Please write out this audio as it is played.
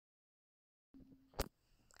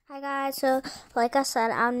Hi guys, so like I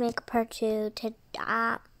said, I'll make a part two.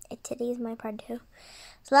 Today's my part two.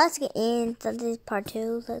 So let's get into this part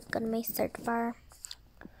two. Let's go to my search bar.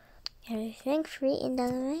 Everything free in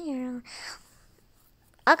the mirror.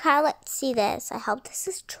 Okay, let's see this. I hope this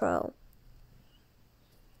is true.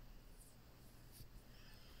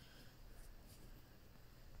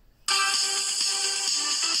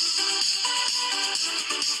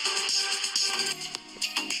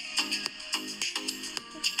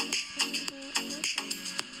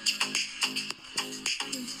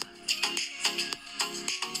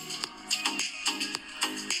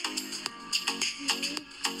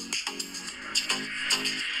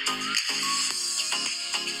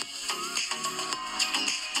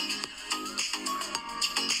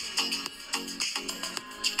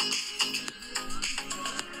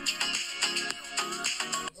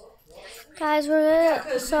 Guys,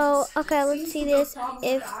 okay, let's see this.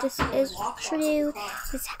 If this is true,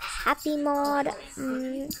 this happy mod.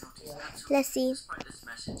 Let's see.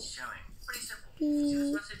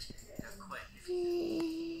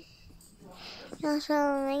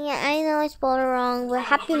 I know I spelled it wrong, but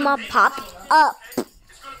happy mod popped up.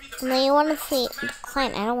 And then you want to say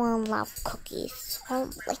decline. I don't want to allow cookies. I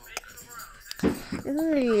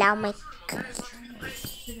don't allow my cookies.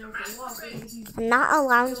 I'm not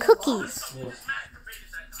allowing cookies.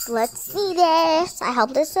 Let's see this. I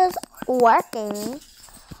hope this is working.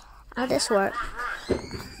 How does this work?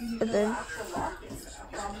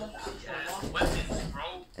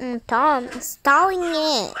 Tom, installing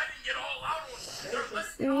it.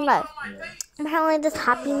 Look. Apparently this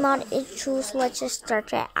happy mod is true, so let's just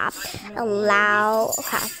start it up. Allow.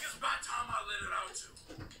 Okay.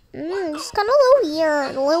 It's kind of a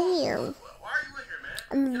little weird.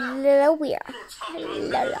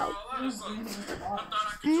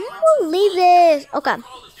 Leave this. Okay.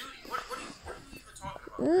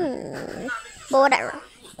 But whatever.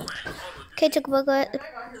 Okay, took a look at it.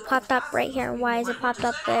 Popped up right here. Why is it popped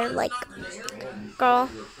up there? Like, girl,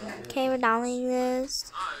 okay, we're downloading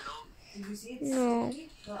this. No.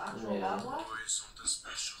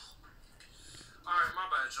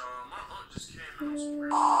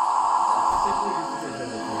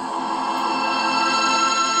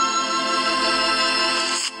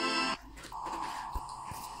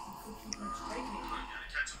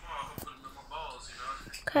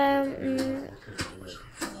 Okay.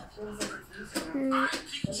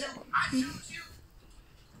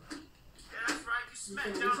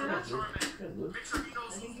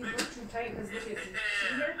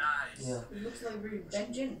 Yeah. It looks like we're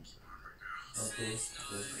vengeance. Okay.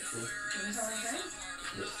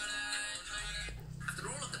 After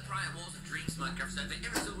all of the prior wars of Dream Smoker, so the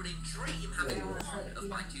irresolute dream having of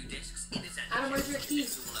my 2 discs in its Adam, where's your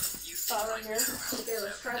keys? Right here. Okay,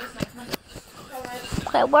 let's try this next one. Alright.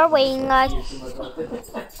 Okay, we're waiting, guys.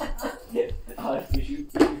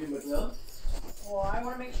 Well, I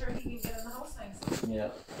want to make sure he can get in the house nice. Yeah.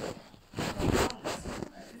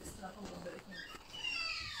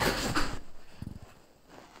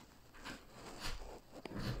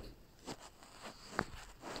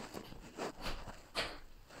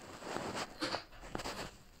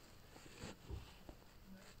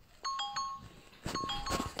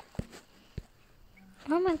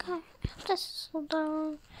 Oh my god, this is so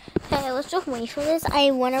dumb. Okay, let's just wait for this.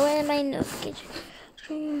 I wonder where my notification.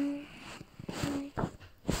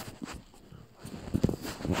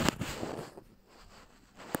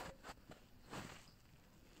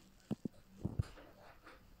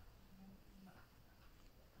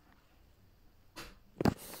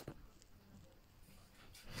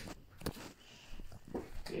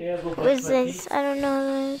 What is this? I don't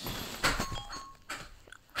know this.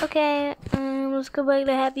 Okay, let's go back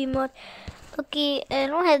to happy mod. Okay, I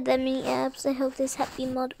don't have that many apps. I hope this happy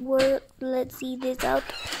mod works. Let's see this out.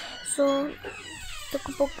 So,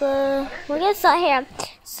 we're gonna start here.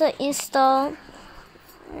 So install.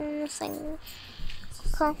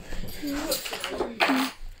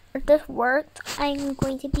 If this worked, I'm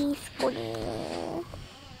going to be sporting.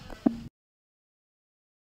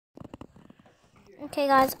 Okay,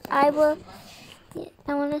 guys, I want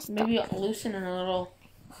to start. Maybe loosen it a little.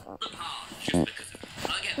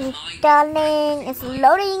 Darling, it's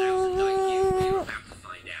loading.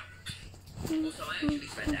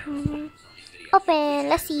 Open.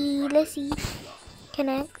 Let's see.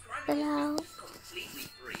 Connect. Allow.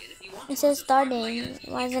 It says starting.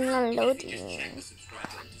 Why isn't it loading?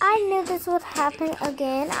 I knew this would happen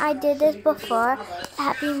again. I did this before,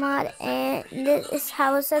 happy mod, and this is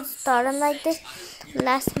how it said starting like this.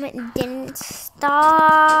 Last time it didn't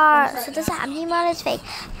start. So this happy mod is fake.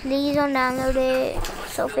 Please don't download it.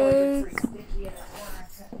 So fake.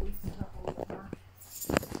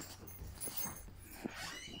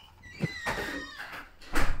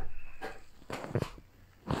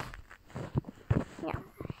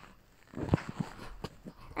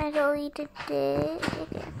 I deleted it.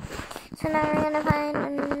 Okay. So now we're gonna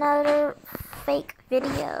find another fake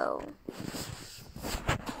video.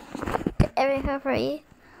 Get everything for free.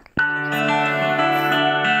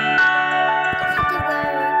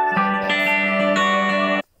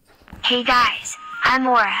 Hey guys, I'm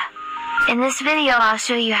Aura. In this video I'll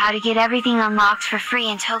show you how to get everything unlocked for free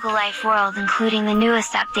in Toca Life World, including the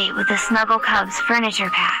newest update with the Snuggle Cubs furniture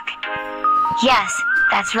pack. Yes,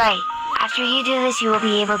 that's right. After you do this you will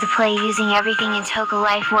be able to play using everything in Toca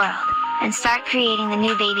Life World, and start creating the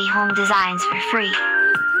new baby home designs for free.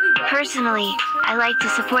 Personally, I like to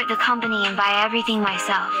support the company and buy everything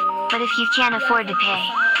myself, but if you can't afford to pay,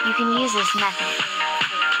 you can use this method.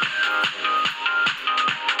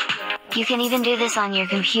 You can even do this on your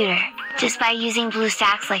computer, just by using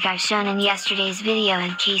BlueStacks like I've shown in yesterday's video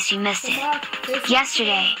in case you missed it.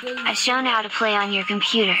 Yesterday, I've shown how to play on your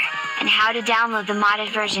computer, and how to download the modded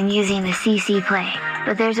version using the CC Play,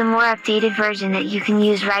 but there's a more updated version that you can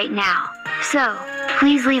use right now. So,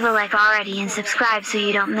 please leave a like already and subscribe so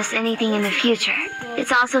you don't miss anything in the future.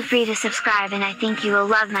 It's also free to subscribe and I think you will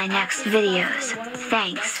love my next videos.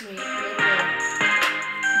 Thanks.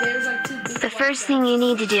 The first thing you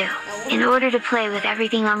need to do, in order to play with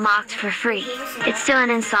everything unlocked for free, it's still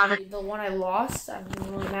uninstall the one I lost. I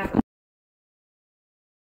didn't really matter.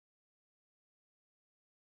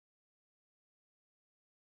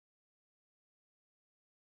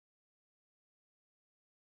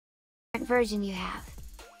 version you have.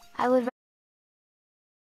 I would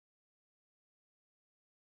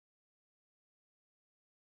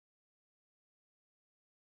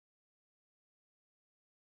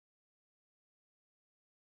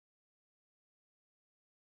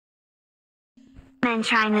recommend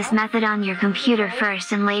trying this method on your computer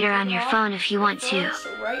first and later on your phone if you want to.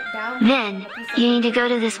 Then, you need to go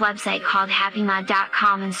to this website called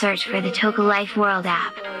happymod.com and search for the Toca Life World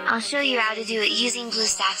app. I'll show you how to do it using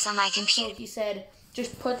BlueStacks on my computer. He said,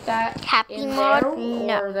 just put that Happy in Mod? there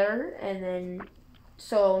No. or there, and then,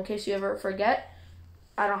 so in case you ever forget,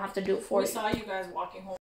 I don't have to do it for We you. saw you guys walking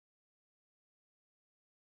home.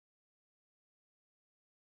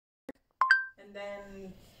 And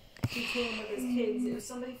then he came with his kids. It was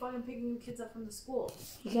somebody fucking picking the kids up from the school.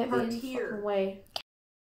 You can't be Parked any here. fucking way.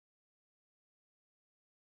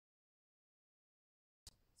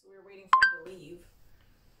 So we were waiting for him to leave.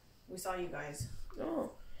 We saw you guys.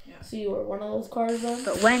 Oh. Yeah. So you were one of those cars then?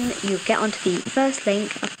 But when you get onto the first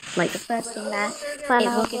link, like the first thing there, it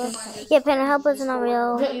will give Yeah, Help is not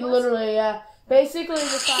real. Literally, yeah. Basically, the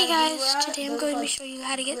Hey size guys, we were at, today I'm there's going to like- be showing you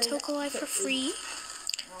how to get Toca Life for free.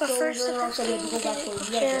 But So first, the we're first also thing going to to go back get to the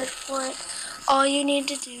prepared other. for it, all you need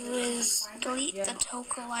to do is delete the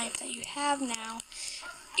Toca Life that you have now.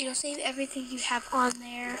 It'll save everything you have on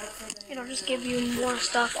there. It'll just give you more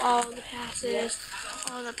stuff, all the passes,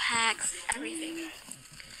 all the packs, everything.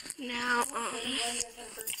 Now,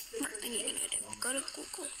 first thing you're gonna do, go to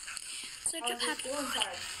Google, search up Happy Mod.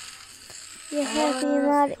 Yeah, Happy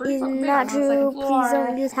Mod is not true. Please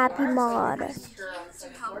don't use Happy Mod.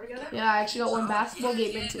 Yeah, I actually got one basketball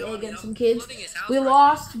game in today against some kids. We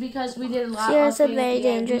lost because we did a lot Sierra of said things very at the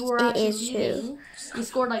end. dangerous. We were It actually is true. leading. We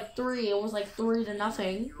scored like 3. It was like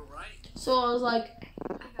 3-0. So I was like,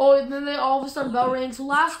 oh, and then they all of a sudden bell rings.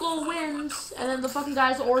 Last goal wins, and then the fucking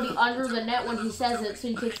guy's already under the net when he says it, so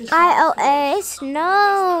he takes the shot. iOS,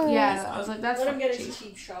 no. Yeah, I was like, that's Let him fucking get cheap. a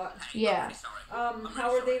cheap shot. Yeah,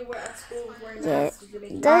 How are they at school wearing Yeah, masks? Did they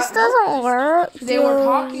make this doesn't work. they were dude.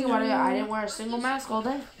 talking about it. I didn't wear a single mask all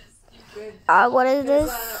day. What is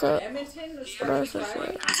this? Edmonton was What is this?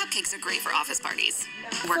 Cupcakes are great for office parties.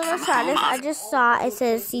 So Work from let's try home. this. I just saw it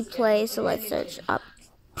says C Play, so let's search up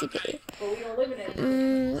CP. but we don't live in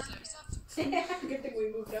Edmonton. Mm, Good thing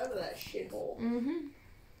we moved out of that shithole. Mm-hmm.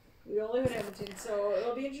 We don't live in Edmonton, so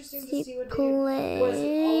it'll be interesting to C see what they was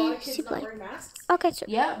a lot of C kids not Play. wearing masks. Okay, so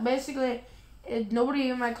Yeah, basically, nobody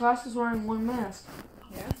in my class is wearing one mask.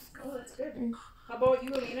 Yeah. Oh, that's good. How about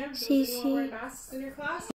you, Alina? Does CC. anyone wear masks in your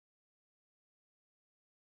class?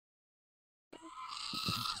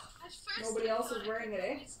 Nobody else is wearing it,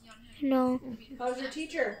 eh? no. How's your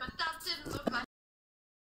teacher?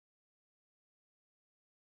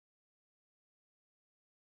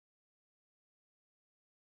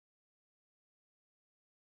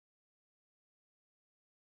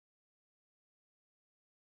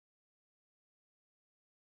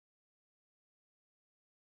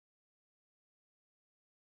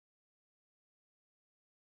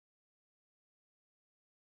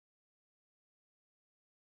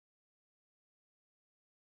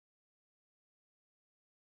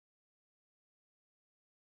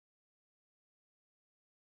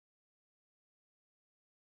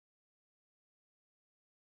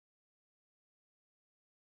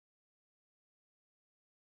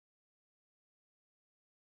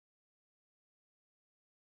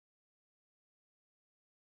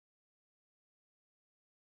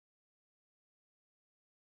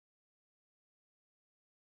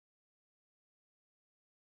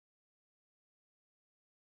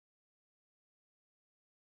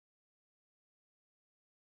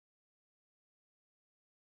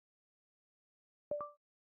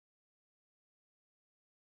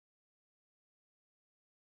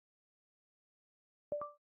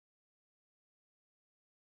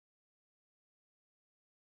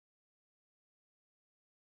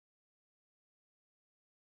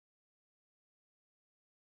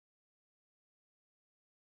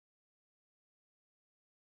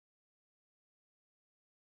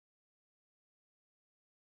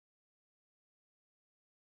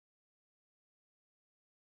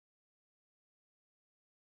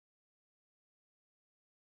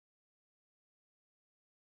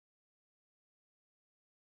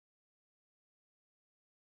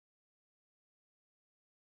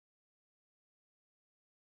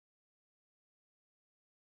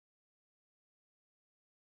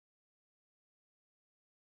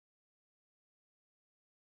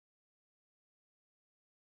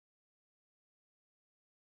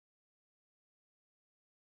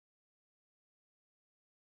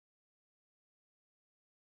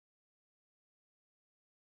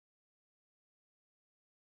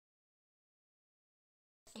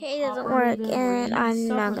 Okay, it doesn't work, and I'm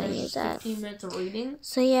not gonna use that. 15 minutes of reading.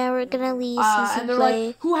 So yeah, we're gonna leave And they're play.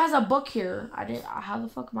 like, who has a book here? I didn't. How the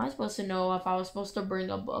fuck am I supposed to know if I was supposed to bring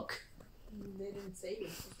a book? They didn't say you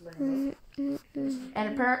were supposed to bring a book.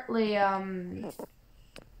 And apparently,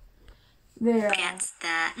 there. Gets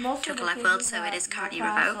the Most of the Chocolate kids World, in so that- it is in that currently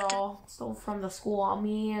class revoked. are all still from the school.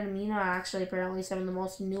 Me and Mina are actually apparently some of the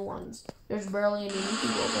most new ones. There's barely any new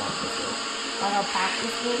people around this year. Like how packed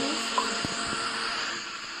this school is.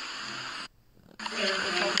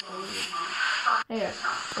 Hey,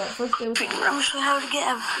 but first day was I'll show you how to get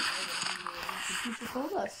everything. teacher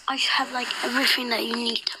told us. I have like everything that you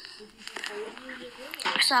need.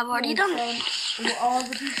 So I've already done it. And all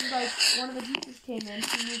the teachers, like, one of the teachers came in,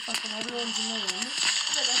 she knew fucking everyone's name.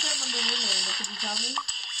 She's like, I can't remember your name, but could you tell me?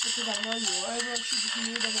 Because I know you. Or everyone, she just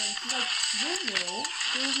knew the name. She's like, you're new.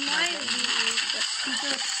 It was my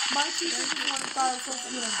Teacher, my teacher just wanted to thought I was supposed to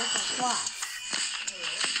be in a different class.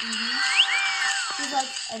 She's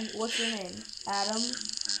like, and what's your name? Adam?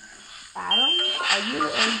 Adam? Are you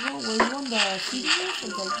Angel? Were you on the CD list?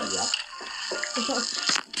 And like, yep.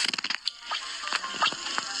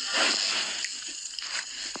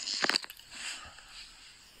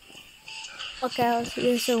 Okay, I'll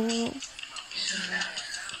see you soon.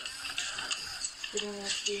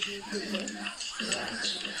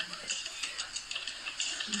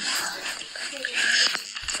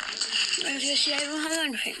 As you see, I don't have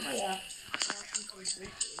anything.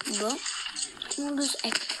 But we'll just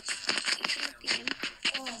and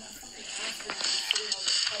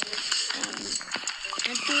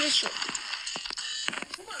do this one.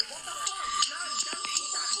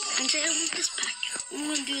 And say I want this pack. What I'm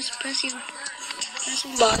gonna do is press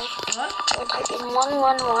buy. Or type in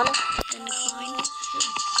 111, then decline.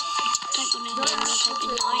 Type in again, type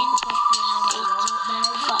in 9, 8,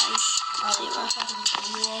 5, 0.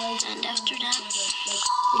 And after that,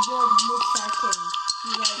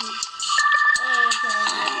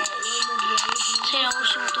 say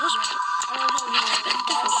also with the hospital. Type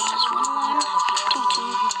in different ones, 1122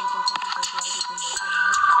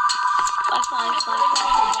 5555.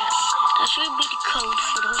 That should be the code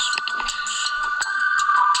for the hospital.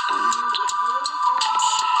 And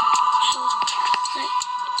so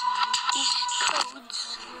these codes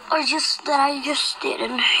are just that I just did.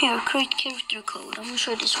 And here, create character code. I'm gonna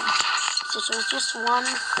show you this one. So it's just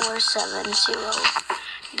 1470.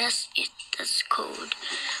 That's it. That's code.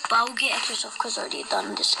 But I will get extra stuff because I already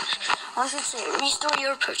done this. I should say restore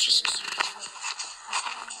your purchases.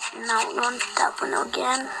 Now run that one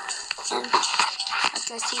again. And as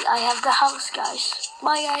you can see, I have the house, guys.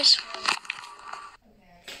 Bye, guys.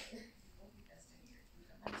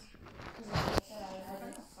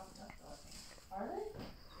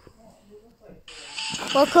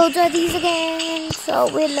 What codes are these again?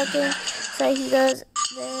 So we're looking. So he goes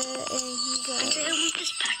there and he goes. I want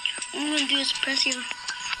this pack. All I'm gonna do is press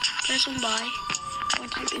on buy. Or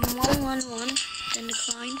type in 111, then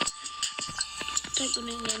decline. Type in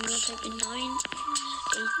again, go type in 9,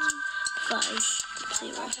 8, 5,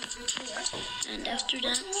 0. And after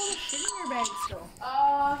that,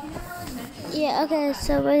 Yeah, okay,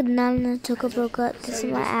 so we're not in the Chocobo Cut. This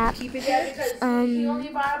is my app.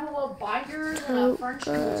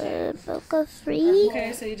 Chocobo free.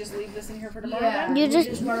 Okay, so you just leave this in here for tomorrow? You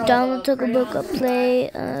just download Chocobo Cut, play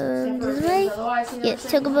this way. Yeah,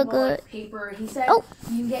 Chocobo Cut. Oh,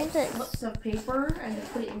 you get slips of paper and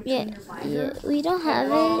just put it in yeah, your binder. yeah, we don't have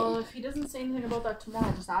Well, it. if he doesn't say anything about that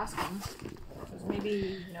tomorrow, just ask him. 'Cause maybe,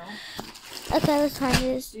 you know. Okay, let's find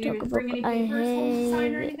this Do you Chocobo bring any Cut. I papers home to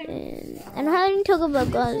sign or have anything? it. I don't have any Chocobo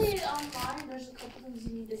Cuts, Online, there's a couple things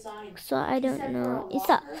you need to sign. so I don't know.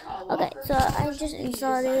 Install. Okay, so I just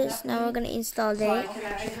installed this. Now we're gonna install it.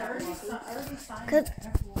 Cause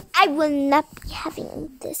I will not be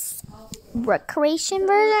having this recreation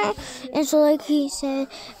version. And so like he said,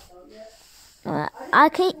 I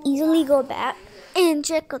can easily go back and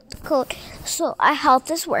check out the code. So I hope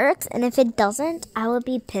this works, and if it doesn't, I will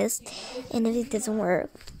be pissed. And if it doesn't work,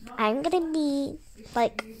 I'm gonna be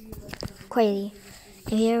like crazy.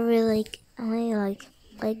 If you ever like I'm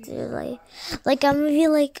gonna be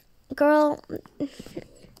like, girl.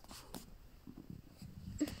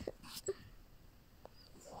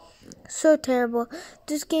 So terrible.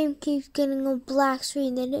 This game keeps getting a black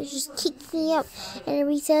screen, then it just kicks me out and it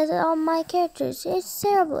resets all my characters. It's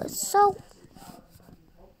terrible. It's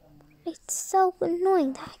so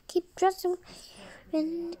annoying that I keep pressing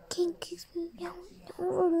When the king kicks me out,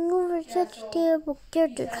 you're such a terrible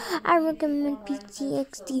character. I recommend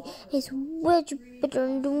PTXD. It's way better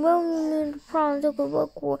than the one in the problems of the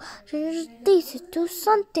work. Jesus, do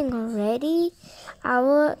something already. I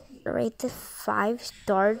will rate this 5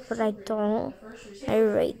 stars, but I don't. I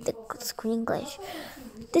rate the screen glitch.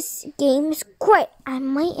 This game is great. I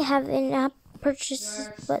might have in-app purchases,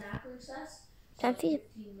 but I'm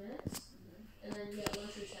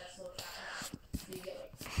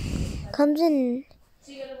comes in,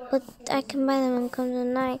 but I can buy them and comes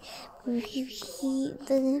in 9.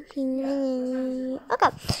 Okay,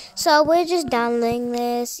 so we're just downloading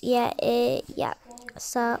this. Yeah.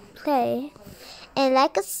 So play, and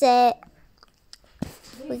like I said,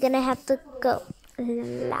 we're gonna have to go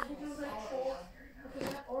loud.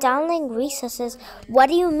 Downloading resources. What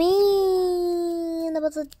do you mean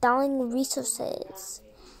about the downloading resources?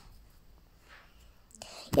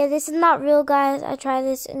 Yeah, this is not real, guys. I tried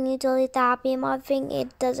this and you delete the happy mod thing.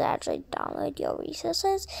 It does actually download your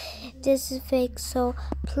resources. This is fake, so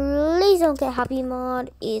please don't get happy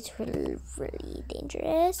mod. It's really, really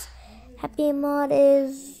dangerous. Happy mod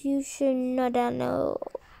is you should not download.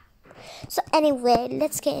 So anyway,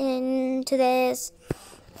 let's get into this.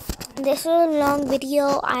 This is a long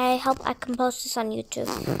video. I hope I can post this on YouTube.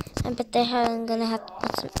 But I'm gonna have to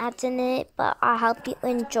put some ads in it. But I hope you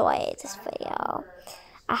enjoy this video.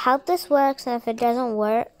 I hope this works, and if it doesn't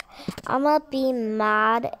work, I'm gonna be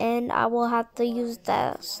mad and I will have to use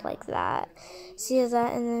this like that. See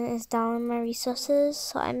that, and then it's down in my resources,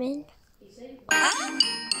 so I'm in.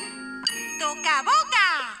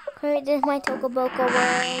 Okay, this is my Toca Boca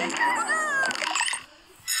one.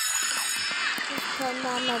 Just turn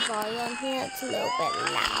down my volume here, it's a little bit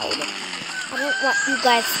loud. I don't want you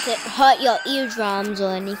guys to hurt your eardrums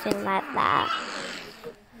or anything like that.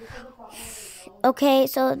 Okay,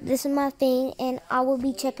 so this is my thing, and I will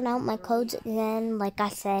be checking out my codes again. Like I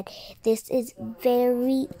said, this is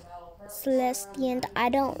very Celestian. I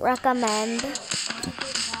don't recommend.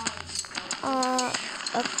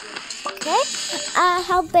 Okay. I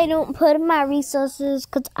hope they don't put in my resources,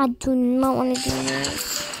 because I do not want to do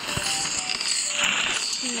this.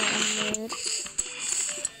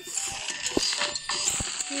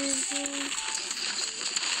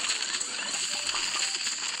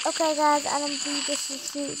 Okay, guys, I don't think this is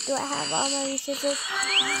true. Do I have all my resources?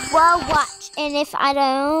 Well, watch. And if I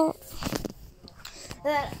don't,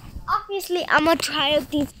 then obviously I'm going to try out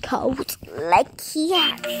these codes like he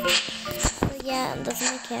has. So, yeah, it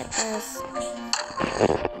doesn't make it this.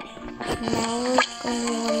 Now we're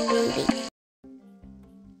going to leave.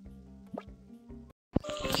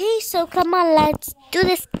 Okay, so come on, let's do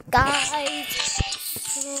this, guys.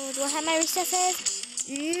 So, do I have my resources?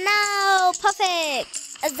 No, perfect.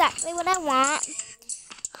 Exactly what I want.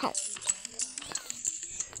 Oh.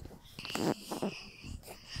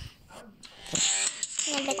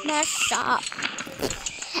 I'm gonna make my shop.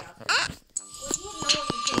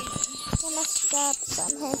 I'm gonna stop. So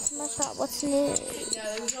I'm heading to my shop. What's new? Yeah,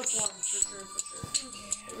 there was no form,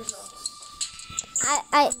 for sure.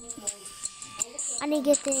 I need to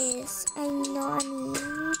get this. I know I need.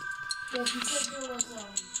 Yeah, he said there was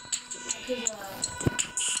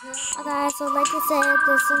Okay, so like I said,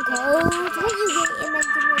 there's some codes. What you get in the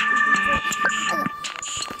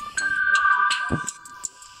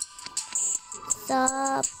So,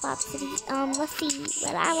 Popsy, let's see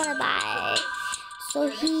what I want to buy. So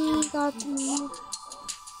he got me.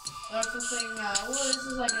 That's the thing, well, this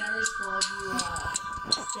is like an every school of you,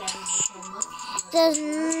 There's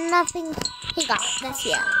nothing he got this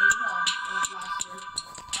year.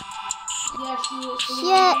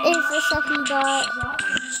 Here is the stuff he got.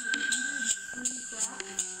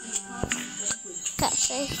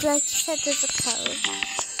 Okay, so like you said, there's a code.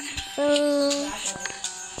 So,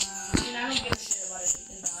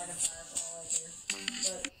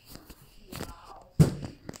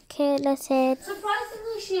 okay, let's hit.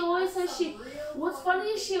 Surprisingly, she always says what's funny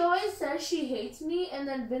is she always says she hates me, and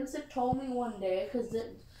then Vincent told me one day, because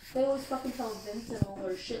they always fucking tell Vincent all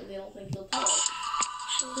their shit, and they don't think he'll tell us.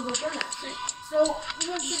 So,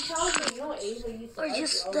 Vincent tells me, you know, Ava used to Or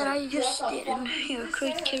just that I just did in here,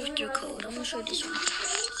 create character code. I'm gonna show you this one.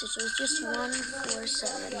 So it's just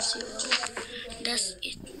 1470. That's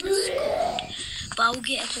it. That's code. But I will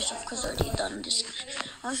get extra stuff because I already done this.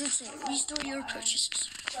 I should say, restore your purchases.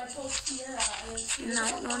 Now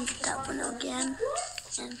run that one again.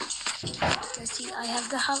 And let's see, I have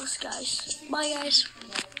the house, guys. Bye, guys.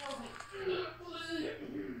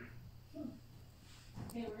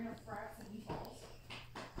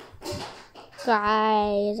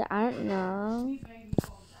 Guys, I don't know.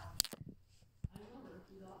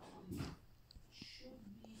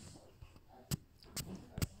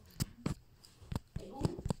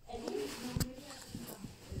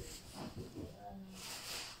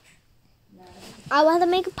 I want to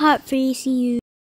make a part 3. See you.